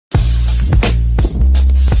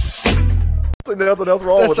see nothing else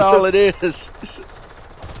wrong with it. That's all it is.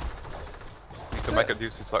 You can make it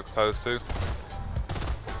juicy sucks toes too.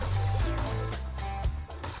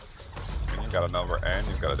 And you've got a number and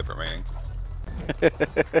you've got a different meaning.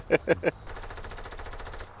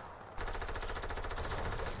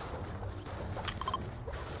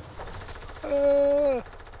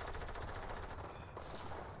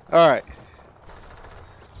 All right.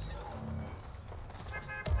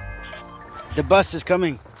 The bus is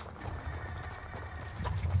coming.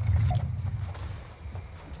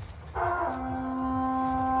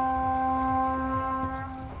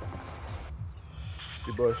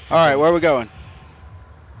 Bush. All right, where are we going?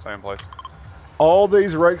 Same place. All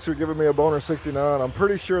these rakes are giving me a boner 69. I'm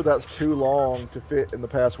pretty sure that's too long to fit in the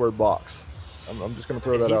password box. I'm just going to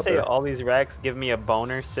throw that out there. Did he say all these racks give me a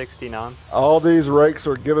boner 69? All these rakes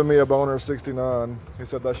are giving me a boner 69. He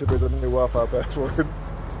said that should be the new Wi-Fi password.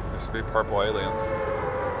 This should be purple aliens.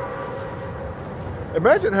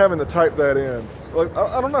 Imagine having to type that in. Like,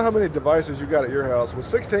 I don't know how many devices you got at your house. With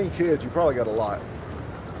 16 kids, you probably got a lot.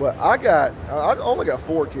 But I only got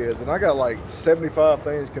 4 kids, and I got like 75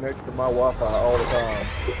 things connected to my Wi-Fi all the time.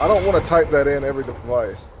 I don't want to type that in every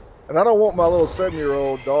device. And I don't want my little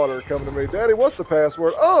 7-year-old daughter coming to me, Daddy, what's the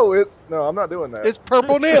password? Oh, it's... No, I'm not doing that. It's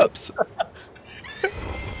purple nips.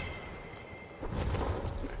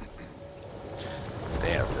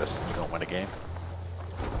 Damn, Justin, you don't win a game.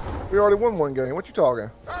 We already won 1 game. What you talking?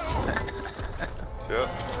 Shit.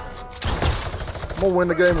 I'm going to win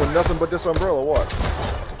the game with nothing but this umbrella. What?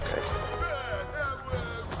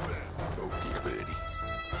 Okay, buddy.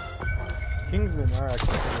 Kingsmen are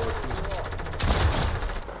actually really cool.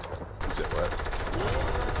 You said what?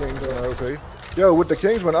 Kingsman OP. Yo, with the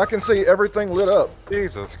Kingsman, I can see everything lit up.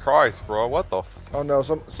 Jesus Christ, bro. What the f... Oh no,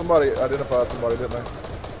 somebody identified somebody, didn't they?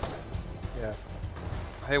 Yeah.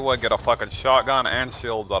 He would get a fucking shotgun and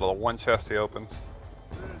shields out of the one chest he opens.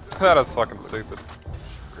 That is fucking stupid.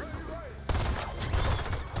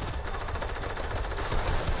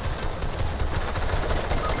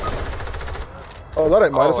 Oh, that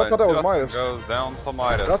ain't Midas. Oh, I thought that was Justin Midas. Goes down to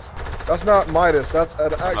Midas. That's not Midas. That's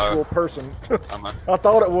an actual person. I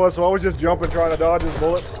thought it was, so I was just jumping, trying to dodge his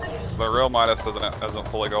bullets. The real Midas isn't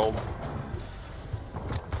fully gold.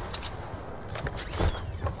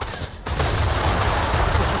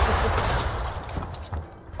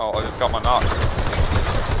 Oh, I just got my knock.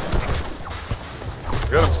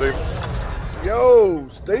 Get him, Steve. Yo,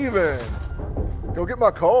 Steven. Go get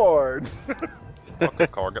my card. Fuck this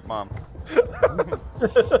car, get mine. So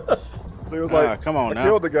he was like, come on I now.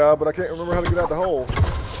 killed the guy, but I can't remember how to get out the hole.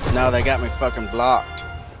 No, they got me fucking blocked.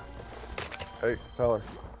 Hey, Tyler,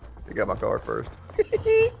 you got my card first.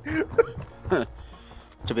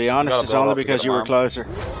 To be honest, it's only because you were closer.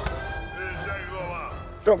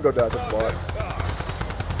 Don't go down the spot.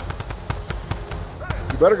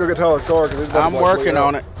 You better go get Tyler's card. Cause I'm working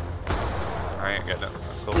on it. I ain't getting it.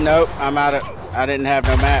 That's cool. Nope, I'm out of. I didn't have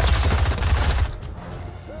no match.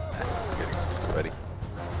 Good excuse, buddy.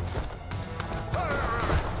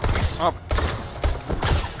 Up.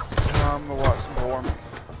 I'm gonna watch some porn.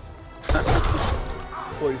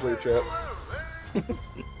 Please leave chat.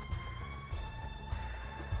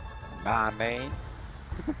 My name.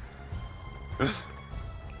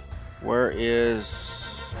 Where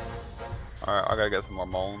is? Alright, I gotta get some more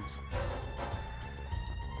moans.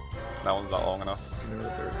 That one's not long enough.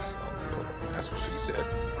 That's what she said.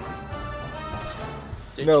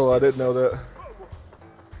 No, I didn't know that.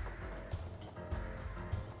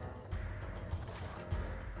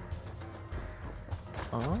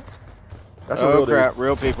 That's a real crap, dude.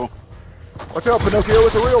 real people. Watch out, Pinocchio,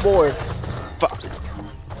 it's a real boy. Fuck.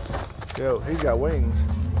 Yo, he's got wings.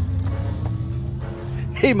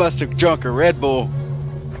 He must have drunk a Red Bull.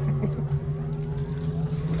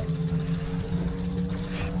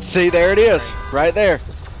 See, there it is, right there.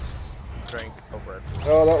 Drink over.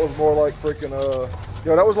 Oh, that was more like freaking,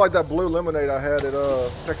 yo, that was like that blue lemonade I had at,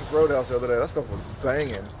 Texas Roadhouse the other day. That stuff was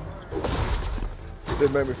banging. It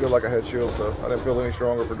did make me feel like I had chills, though. I didn't feel any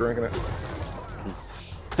stronger for drinking it.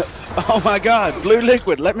 Oh my God, blue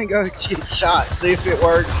liquid. Let me go get a shot, see if it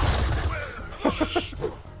works.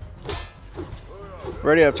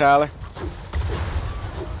 Ready up, Tyler.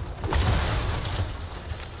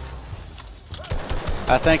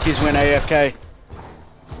 I think he's went AFK.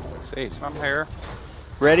 See, I'm here.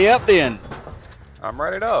 Ready up then. I'm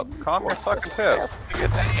ready up. Calm your fucking piss. Get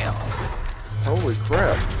the hell. Holy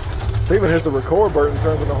crap. Steven hits the record button and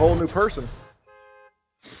turns into a whole new person.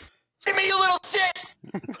 See me, you little shit!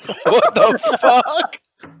 What the fuck?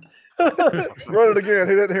 Run it again.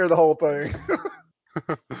 He didn't hear the whole thing.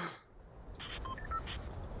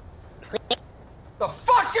 The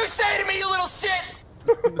fuck you say to me, you little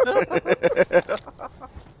shit?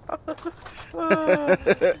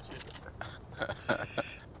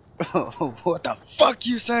 What the fuck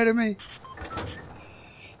you say to me?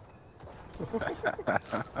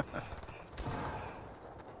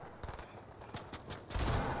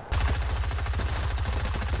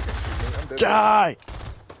 Die!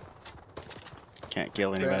 Can't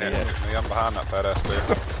kill anybody Yeah, yet. me, I'm behind that fat ass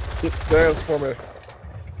bear. Dance for me.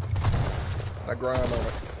 I grind on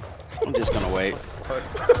it. I'm just gonna wait.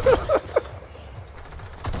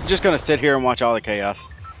 I'm just gonna sit here and watch all the chaos.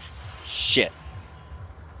 Shit.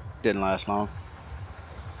 Didn't last long.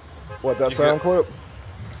 What, that You sound clip?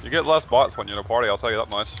 You get less bots when you're in a party, I'll tell you that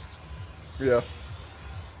much. Yeah.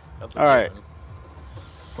 That's Alright.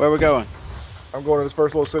 Where are we going? I'm going to this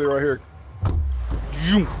first little city right here.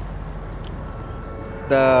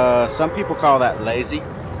 Some people call that lazy.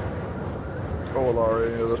 Oh, well, are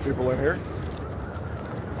any of those people in here?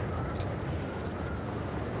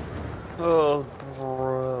 Oh,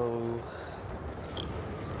 bro.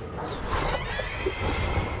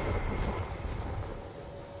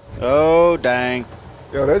 Oh dang.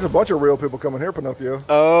 Yeah, there's a bunch of real people coming here, Pinocchio.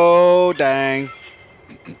 Oh dang.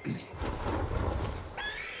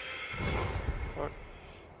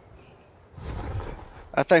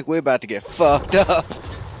 I think we're about to get fucked up.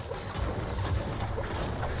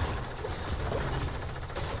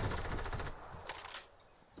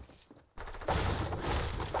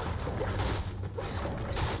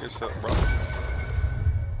 Good shit, bro.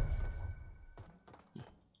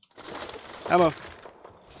 Ammo.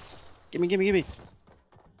 Gimme, gimme, gimme.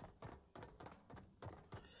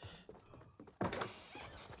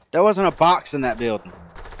 There wasn't a box in that building.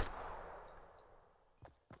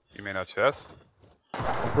 You mean a chest?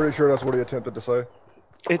 I'm pretty sure that's what he attempted to say.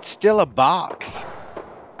 It's still a box.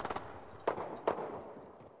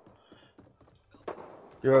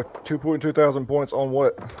 Yeah, 2.2 thousand points on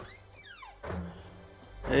what?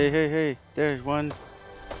 Hey, hey, hey. There's one.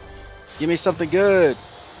 Give me something good. There's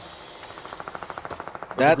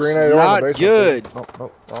a That's grenade on the not basement good. thing. Nope,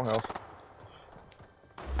 nope, wrong house.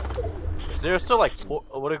 Is there still like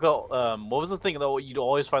what do you call what was the thing though you'd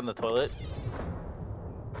always find in the toilet?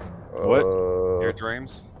 What? Your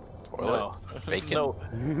dreams? Toilet. No. Bacon.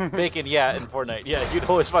 No. Bacon, yeah, in Fortnite. Yeah, you'd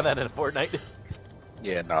always find that in Fortnite.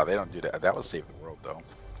 Yeah, no, they don't do that. That was Save the World, though.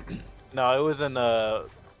 No, it was in I'll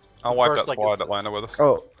wipe that First, like, squad it's- that landed with us.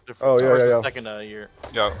 Oh, the Oh, yeah, first yeah, and yeah. second year.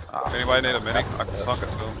 Yo, anybody need a mini? I can sunk it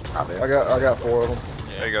to them. Ah, I got 4 of them.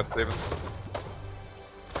 There you go, Steven.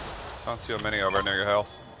 Found you a mini over near your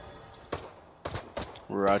house.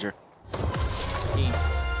 Roger.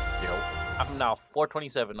 I'm now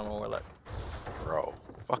 427 on more like. Bro,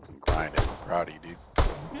 fucking grinding. Proud of you, dude.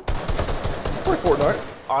 Play Fortnite.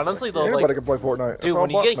 Honestly though, Anybody like, can play Fortnite. It's dude, all when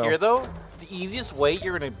you bots get now. here though, the easiest way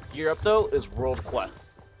you're gonna gear up though is world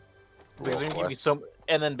quests. Because they're World gonna give you Quest. so,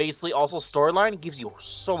 and then basically also storyline gives you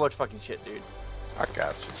so much fucking shit, dude. I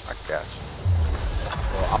got you. I got you.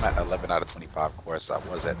 Well, I'm at 11 out of 25, of course. I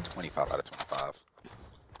was at 25 out of 25.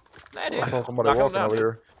 Nah, dude. I saw somebody Knock 'em walking down, over dude.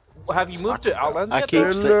 here. Have you moved to Outlands I yet? keep,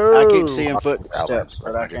 though? Hello. I keep seeing footsteps,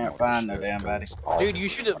 but I can't find no damn body. Dude, you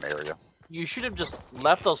should have- Area. You should have just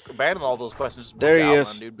left those, abandoned all those quests and just moved There to he Outland,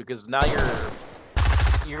 is. dude. Because now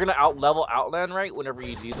you're gonna out level Outland, right? Whenever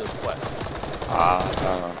you do those quests.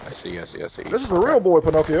 I see. This is for real, boy,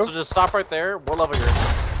 Pinocchio. So just stop right there. We'll level your.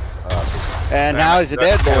 And now he's a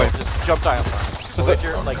dead boy. Just jump down. Go get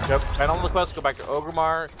your jump right on the quest. Go back to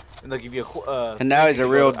Ogremar, and they'll give you a. And now he's a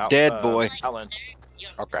real out, dead boy. Outland.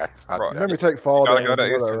 Okay. I'll Right. do Let that. me take fall Gotta damage. go to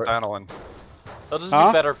you know that, Eastern right? Tantalin. It'll just Huh?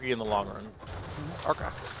 be better for you in the long run. Okay.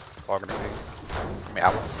 Talking to me. I mean, I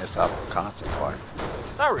won't miss out on content play.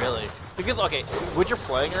 Not really, because okay, what you're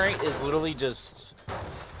playing right is literally just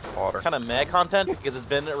Water. kind of meh content because it's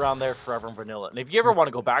been around there forever in vanilla. And if you ever want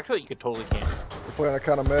to go back to it, you could totally can. We're playing a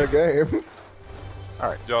kind of mad game.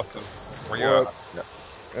 Justin, where you What?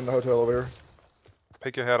 at? In the hotel over here.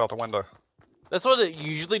 Peek your head out the window. That's what it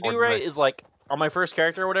usually do, Or right? make- Is like on my first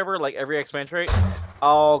character or whatever, like every expansion rate,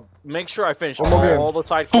 I'll make sure I finish One more game. all the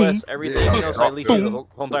side quests, everything, you know, so I at least see the Boom.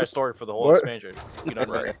 whole entire story for the whole What? expansion. You know,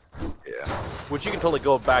 right? Yeah, Which you can totally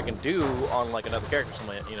go back and do on like another character, or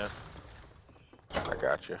something, like that, you know. I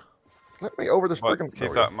got you. Let me over this But freaking.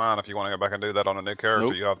 keep that in mind if you want to go back and do that on a new character,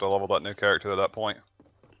 Nope. you have to level that new character to that point.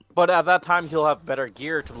 But at that time, he'll have better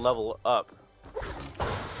gear to level up.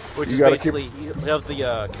 Which You is gotta basically, he'll have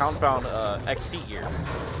the compound XP gear.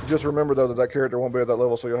 Just remember though that character won't be at that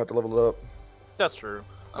level, so you'll have to level it up. That's true.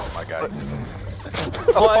 Oh my god.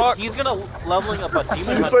 But he's gonna leveling up a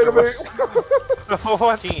demon You say to hunter. me?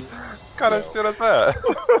 What 15. kind of shit is that?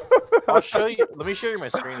 I'll show you. Let me share my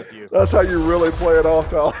screen with you. That's how you really play it off,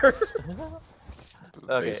 Tyler. This is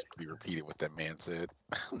Okay. basically repeating what that man said.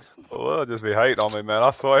 Well, just be hating on me, man.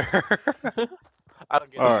 I swear. I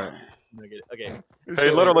don't get it. Alright. I don't get it. Okay. He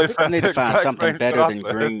literally I said need the to find exact something same shit better I than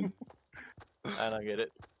said. green. I don't get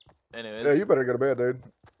it. Anyways. Yeah, you better go to bed, dude.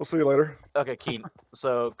 We'll see you later. Okay, Keen.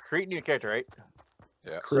 So create new character, right?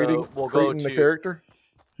 Yeah. Creating, So we'll go creating to the character.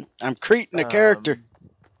 I'm creating a character.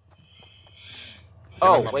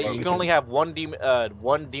 Oh Yeah, wait, but you we can only have one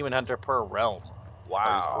demon hunter per realm.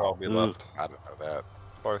 I'll Wow. be Ooh. left. I didn't know that.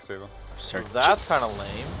 Sorry, Steven. Search. That's kind of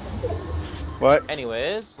lame. What?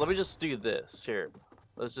 Anyways, let me just do this here.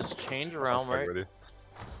 Let's just change realm, I'll right? stick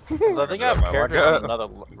with Because I think I have Yeah, man, characters like on another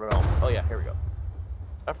realm. Oh yeah, here we go.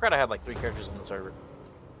 I forgot I had like 3 characters in the server.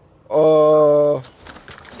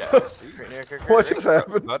 Yeah. Create new character, What right? just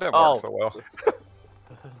happened? you. That didn't Oh. work so well.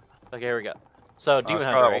 Okay, here we go. So demon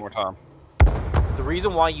Try hunter, that right? one more time. The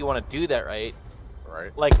reason why you want to do that, right?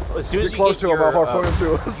 Right. Like as soon Get as you close get to him, your, I'll harpoon him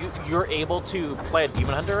to us. you're able to play a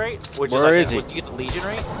demon hunter, right? Which Where is is like he? when you get the legion,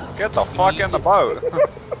 right? Get the fuck need in the to- boat.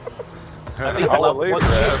 I think I'll level- leave once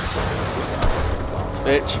your you- ass.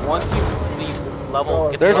 Bitch. Once you leave level,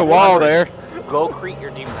 Oh, get There's a level wall 100, there. Go create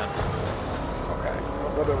your demon hunter Okay.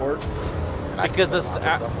 That didn't work. And I can because put this on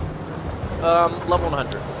stuff. level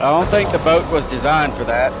 100, I don't think the boat was designed for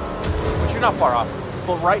that. which you're not far off.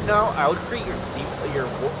 But right now, I would create your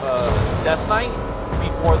Death Knight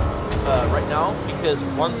before right now because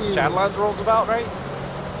once Shadowlands rolls about, right?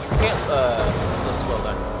 You can't let's slow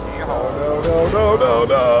that. No, no, no, no,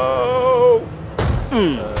 no.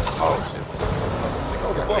 Oh shit.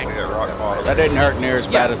 Oh, fuck me, that rock bottom. That didn't hurt near as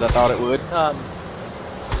Yeah. bad as I thought it would. I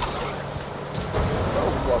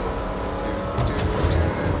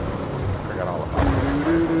forgot all about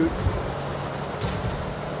it.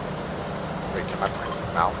 Wait, can I bring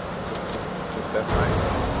mounts to that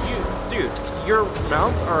night? Dude, your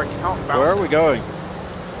mounts are account mounts. Where are we going?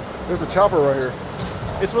 There's a chopper right here.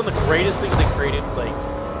 It's one of the greatest things they created. Like,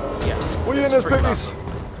 yeah. What are you in it's this freaking picnies?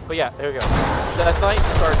 awesome. But yeah, here we go. Death Knight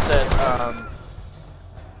starts at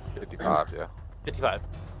 55, yeah. 55.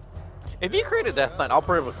 If you create a Death Knight, I'll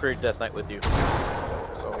probably create Death Knight with you.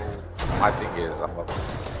 So my thing is I'm level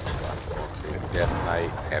 16, so I can create a Death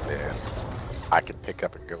Knight, and then I can pick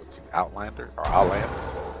up and go to Outlander or Outlander.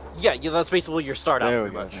 Yeah, that's basically your start out. There we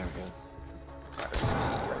pretty go. much. There we go.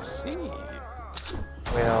 I see.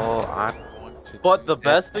 Well, I'm going to. But do the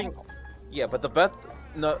best that thing, now. yeah, but the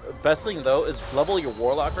best thing though is level your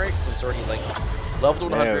Warlock, right? Since it's already like level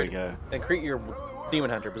to There we 100, go. and create your Demon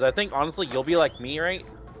Hunter. Because I think honestly, you'll be like me, right?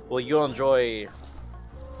 Well, you'll enjoy I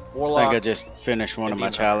Warlock. think I just finished one of my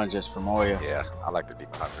Demon challenges for Moya. Yeah, I like the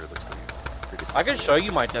Demon Hunter. It looks pretty I can show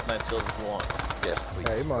you my Death Knight skills if you want. Yes, please.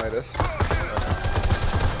 Hey, Midas.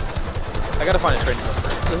 I gotta find a training one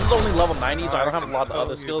first. This is only level 90, so I don't have a lot of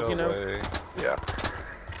other skills, you know. Yeah.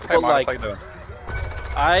 Hey, But, Midas, like- how you doing?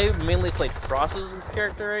 I mainly played Frost as this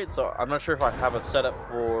character, right? So I'm not sure if I have a setup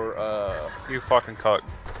for You fucking cuck.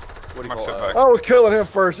 what do you My call shit it? back. I was killing him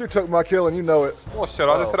first. You took my kill and you know it. Well, shit,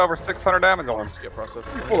 I just hit over 600 damage on him. Skip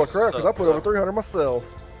process. You full of crap because I put over 300 myself.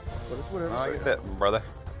 But it's whatever. Oh, you betting, brother.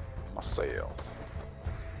 Myself.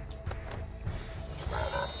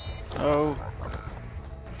 Oh.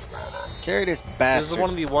 Carry this This bastard. is one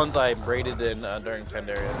of the ones I raided in during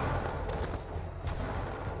Pandaria.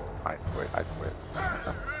 I quit.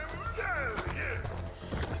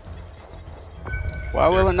 Why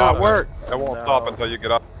will it not work? It won't stop until you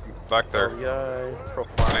get up back there. LEI,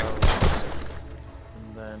 profiles,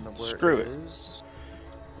 and then where Screw it. is...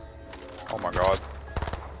 Oh my god.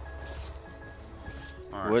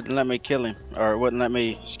 Alright. Wouldn't let me kill him, or wouldn't let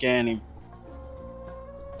me scan him.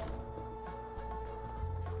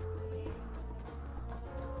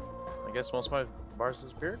 I guess most of my bars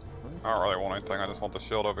disappeared. I don't really want anything, I just want the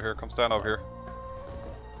shield over here. Come stand over here.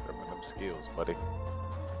 Remember them skills, buddy.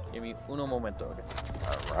 Give me uno momento.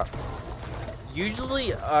 Okay. Alright.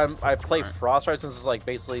 Usually, I play Frost, right, since it's like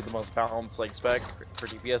basically the most balanced like spec for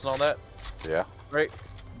DPS and all that, Yeah. right?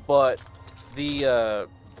 But the Oh,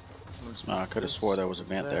 I could have swore there was a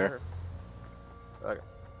vent there. Okay.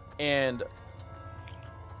 And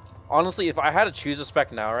honestly, if I had to choose a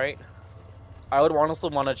spec now, right, I would honestly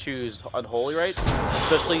want to choose Unholy, right?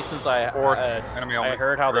 Especially since I Enemy on I me.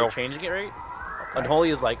 heard how they're Real. changing it, right? Unholy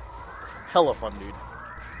is like hella fun, dude.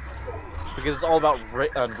 Because it's all about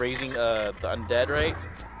raising the undead, right?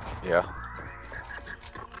 Yeah.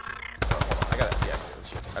 I gotta deactivate this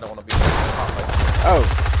shit. I don't want to be caught by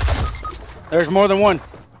Oh. There's more than one.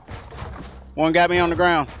 One got me on the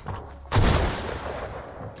ground.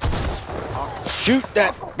 Shoot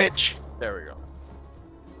that bitch. There we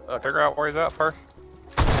go. Figure out where he's at first.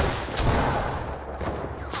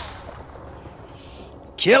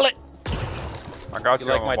 Kill it. I got You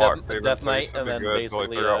you, like on my block, Death- Steven, Death so you Knight, should and be then good till we basically,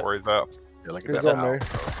 figure out where he's at. You're like a He's Death on me. Knight.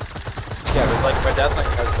 Yeah, there's like my Death Knight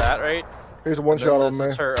has that, right? He's a one And then shot on this me.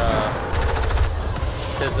 is her,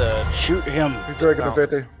 his, Shoot him. He's drinking a mount.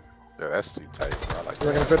 50. Yeah, that's too tight. Bro. I like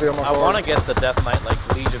Drinking a that. 50 on my I sword. want to get the Death Knight, like,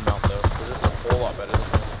 Legion mount, though, because this is a whole lot better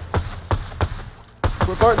than this.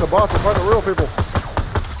 We're fighting the bots. We're fighting the real people.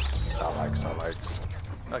 I likes.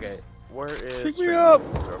 Okay, where is... Pick me String up.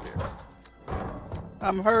 Legions? They're over here.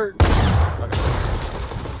 I'm hurt. Okay.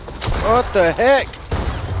 What the heck?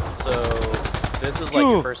 So, this is like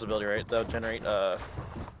your Ooh. first ability, right? That'll generate,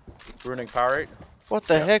 runic power, right? What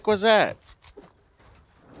the heck was that?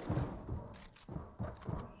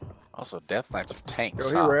 Also, Death Knights are tanks.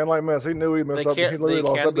 Yo, he ran like mess. He knew he messed They up. He can't, literally they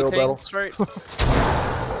lost can that be build battle. tanks, right?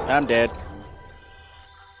 I'm dead.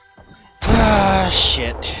 Ah,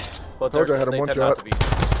 shit. But Told you I had him they one tend not shot. to be.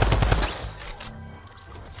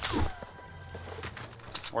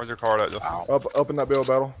 Where's your card at? Just Up in that build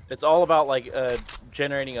battle. It's all about, like,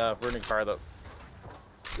 generating, runic power, though.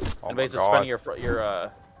 oh And my basically God. spending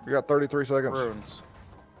your You got 33 seconds. runes.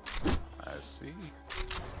 I see.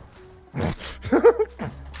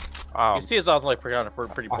 You see, it sounds like pretty I hate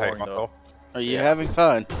boring, though. myself. Are you having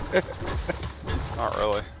fun? Not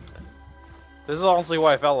really. This is honestly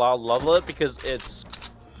why I fell out of love with it, because it's...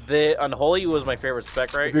 The Unholy was my favorite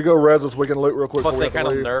spec, right? If you go res us, we can loot real quick But before we they have kind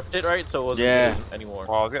to of leave. nerfed it, right? So it wasn't Yeah. good anymore.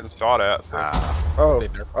 Well, I was getting shot at, so Oh, They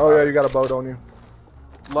nerfed oh yeah, it. you got a boat on you.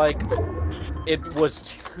 Like, it was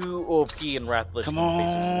too OP in Wrath Lich. Come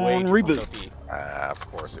Basically, way on, too reboot. OP.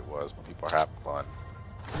 Of course it was. When people are having fun.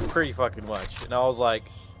 Pretty fucking much. And I was like,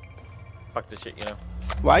 fuck this shit, you know?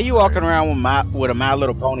 Why are you walking around with a My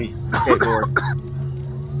Little Pony skateboard?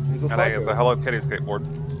 He's a I think it's a psycho. Hello Kitty skateboard.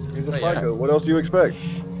 He's a Oh, yeah. psycho. What else do you expect?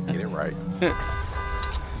 Get it right.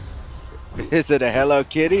 Is it a Hello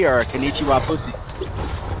Kitty or a Konnichiwa Pussy?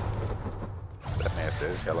 That man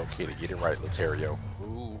says, "Hello Kitty, get it right, Laterio."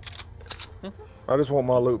 Ooh. I just want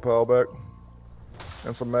my loot pile back.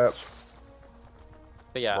 And some mats.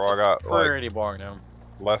 But yeah, Bro, I it's got, like- pretty boring now.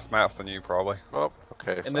 Less mats than you, probably. Oh,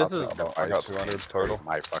 okay. And So this I'll is- tell I got Ice 200 King total.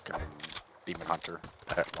 My fucking Demon Hunter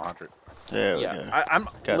at 100. There we Yeah, go. I'm.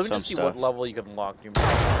 Got Let me some just see stuff. what level you can unlock. You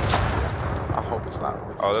I hope it's not.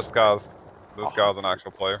 Really Oh, this guy's an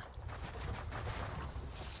actual player.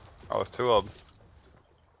 Oh, it's two of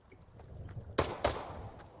them.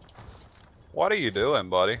 What are you doing,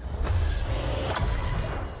 buddy?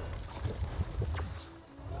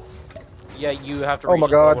 Yeah, you have to Oh reach my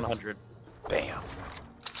level God. 100. Damn.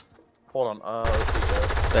 Hold on. Let's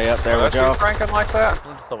see. Stay up there Are with that you y'all. cranking like that? Let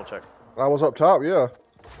me just double check. I was up top, yeah.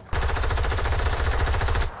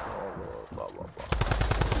 Blah, blah, blah.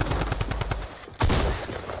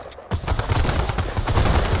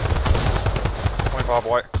 $25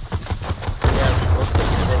 white. Yes, let's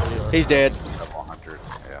see what level you are. He's dead. Level 100.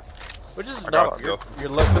 Yeah. Which is I got not. it, You're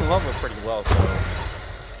looking level pretty well,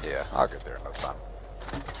 so. Yeah, I'll get there in no time.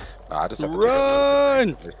 No, I just have to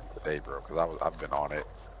Run! take a little bit of today, bro, because I've been on it.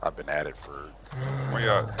 I've been at it for. Where you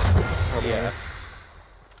at? Yeah.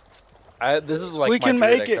 This is like We my can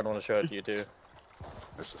druid. make I it. kind of want to show it to you too.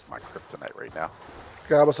 This is my kryptonite right now.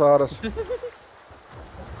 Guy beside us.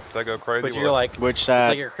 They go crazy. But will you're it- like, Which it's side?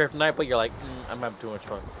 like your kryptonite, but you're like, I'm having too much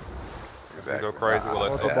fun. they Exactly. go crazy. Will they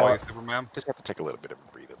What's still the call you bot? Superman? Just have to take a little bit of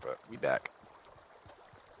a breather, but we back.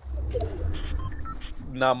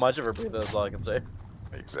 Not much of a breather. That's all I can say.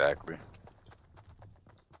 Exactly.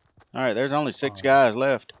 All right, there's only 6 guys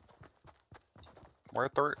left. Where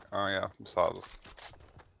three? Oh yeah, besides us.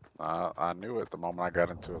 I knew it the moment I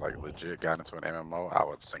got into it, like legit got into an MMO. I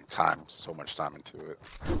would sink so much time into it.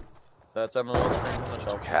 That's MMO's pretty much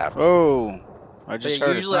all. You have to. Oh, I just But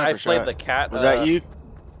heard usually a I sniper played shot. the cat. Was that you?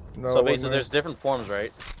 No, So it basically, wasn't there's different forms,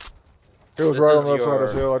 right? me. He was this right is on the other side of your-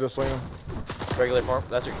 the hill. I just seen him. Regular form.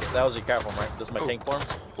 That was your cat form, right? This is my Oh. tank form.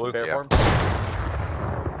 Blue, Bear yeah. form.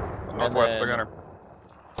 Northwest then- 300.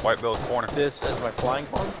 White build corner. This is my flying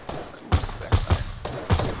form. That's nice.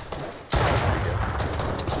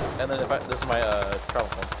 And then this is my travel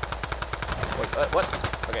form. Wait, what?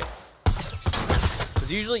 Okay.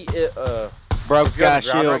 Because usually it Broke if you're on guy the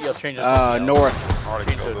ground, right, shield. you'll change it to something else. North. Already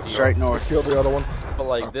Change killed to this D. Straight north. Killed the other one. But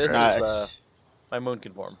like this Nice. is my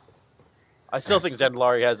moonkin form. I still think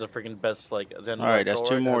Zandalari has the freaking best like Zandalari. Alright, that's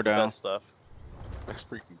 2 more has the down. Best stuff. That's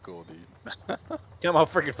freaking cool, dude. I'm a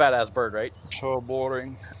freaking fat ass bird, right? So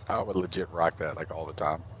boring. I would legit rock that like all the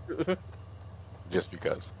time. Just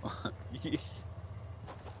because.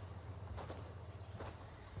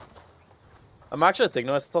 I'm actually thinking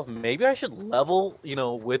to myself, maybe I should level,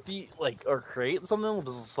 with the like or create something.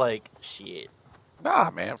 Because it's like shit. Nah,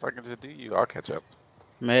 man, if I can just do you, I'll catch up.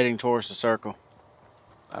 I'm heading towards the circle.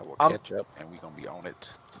 I will I'm- catch up, and we gonna be on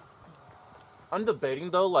it. I'm debating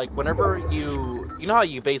though, like whenever you know how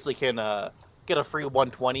you basically can get a free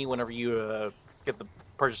 120 whenever you get the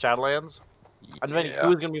purchase Shadowlands. I'm debating Yeah.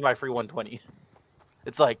 who's gonna be my free 120.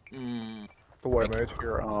 It's like, The white Make mage. it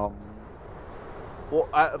your well,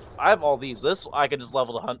 I have all these. This I can just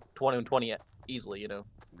level to 20 and 20 easily, you know.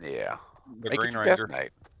 yeah. The Make Green it your Ranger. Death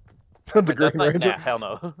Knight. The My Green Death Knight? Ranger. Nah, hell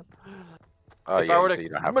no. Oh If yeah, I were you to- say you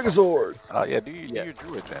don't have Megazord. Oh yeah, do Yeah. your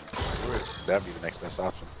druid then. Druid, that'd be the next best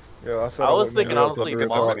option. Yeah, I said I was wouldn't thinking do it honestly till 3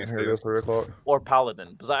 monk. o'clock, and here it is 3 o'clock. or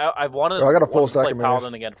Paladin, because I wanted, Oh, I got a full wanted to stack play of minis.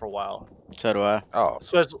 Paladin again for a while. So do I. Oh,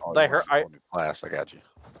 Especially, oh I you heard want a new class. I got you.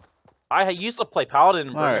 I used to play Paladin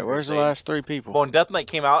in All right, Burning where's the Crusade. last 3 people? But when Death Knight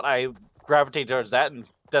came out, I gravitated towards that, and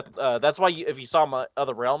that's why if you saw my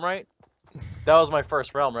other realm, right? That was my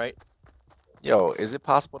first realm, right? Yo, is it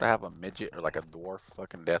possible to have a midget or like a dwarf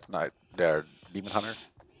fucking Death Knight, Demon Hunter?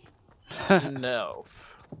 No.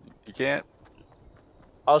 You can't.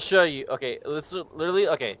 I'll show you. Okay, let's literally.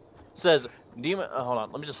 Okay, it says demon. Hold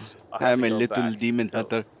on. Let me just. I have I'm to a go little back. demon Go.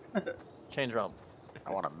 hunter. Change realm.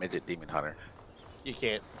 I want a midget Demon Hunter. You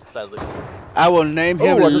can't. Sadly. I will name Oh,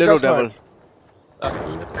 him I just Little got Devil.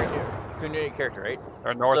 Okay, right here. Create a character, right?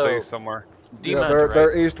 Or northeast somewhere. Demon Yeah, Hunter, they're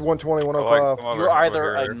right? east 120, I like 105. some over You're either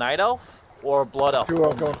over a here. night elf or a blood elf. 2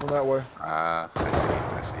 up coming from that way.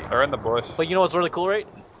 I see. They're in the bush. But you know what's really cool, right?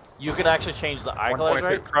 You can actually change the eye colors,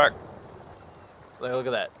 126 right? crack. Like, look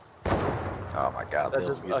at that. Oh my god, That's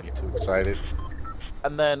Lil's just- getting me okay. too excited.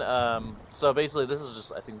 And then, so basically, this is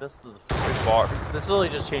just. I think this is. It's boxed. This really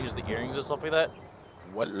just changes the earrings or something like that.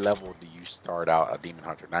 What level do you start out a Demon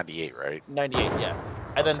Hunter? 98, right? 98, yeah.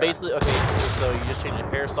 And then Okay. basically, okay, so you just change the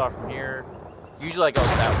hairstyle from here. Usually I go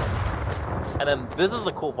with that one. And then this is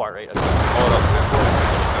the cool part, right? Okay.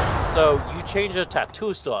 Oh, So you change a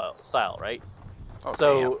tattoo style, right? Oh,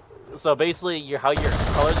 So basically, how your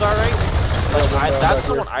colors are, right? Like, that's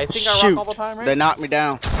the one I think I Shoot, rock all the time, right? they knocked me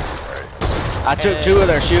down. Right. I took And- 2 of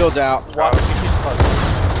their shields out. Why would you change the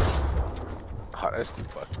colors? Oh, that's too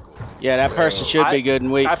fucking cool. Yeah, that person should be good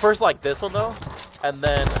and weak. I first like this one though, and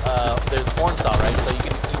then there's horn style, right? So you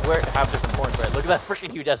have different horns, right? Look at that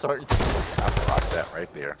freaking huge ass horn. I rock that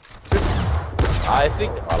right there. I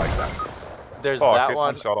think I like that. there's Oh, that get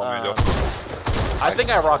one. shot on me, um, Justin. I think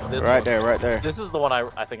I rock this Right one. there, right there. This is the one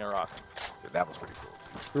I think I rock. That was pretty cool.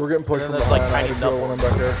 We were getting pushed And from then there's, like, behind. I had tiny to kill one of them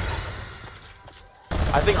back there.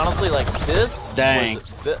 I think honestly, like this. Dang.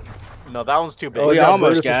 No, that one's too big. Oh, We yeah, almost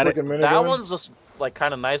Brutus' got it. freaking minigun. That one's just like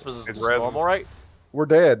kind of nice, but it's It's just red. normal, right? We're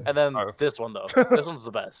dead. And then Oh. this one though, this one's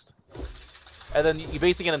the best. And then you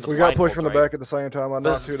basically get into We got pushed blindfolds, from the right? back at the same time. I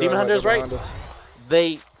Those knocked 2 demon down hunters, there right? behind us.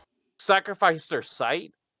 They sacrifice their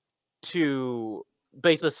sight to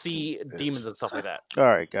basically see demons and stuff like that. All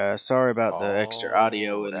right, guys. Sorry about the extra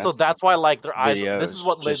audio. And So that's why, like, their eyes. Videos, This is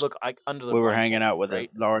what they just- look like under the. we were blindfold, hanging out with right?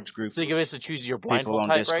 a large group So you of can basically choose your people blindfold on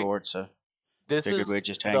type, right? Discord, so This figured is we'd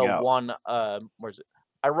just hang the out. one. Where's it?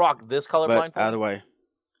 I rock this color But blindfold. either way,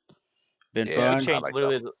 been Yeah, You fun. can change like that.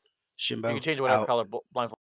 literally. You Shimbo can change whatever out. color blindfold.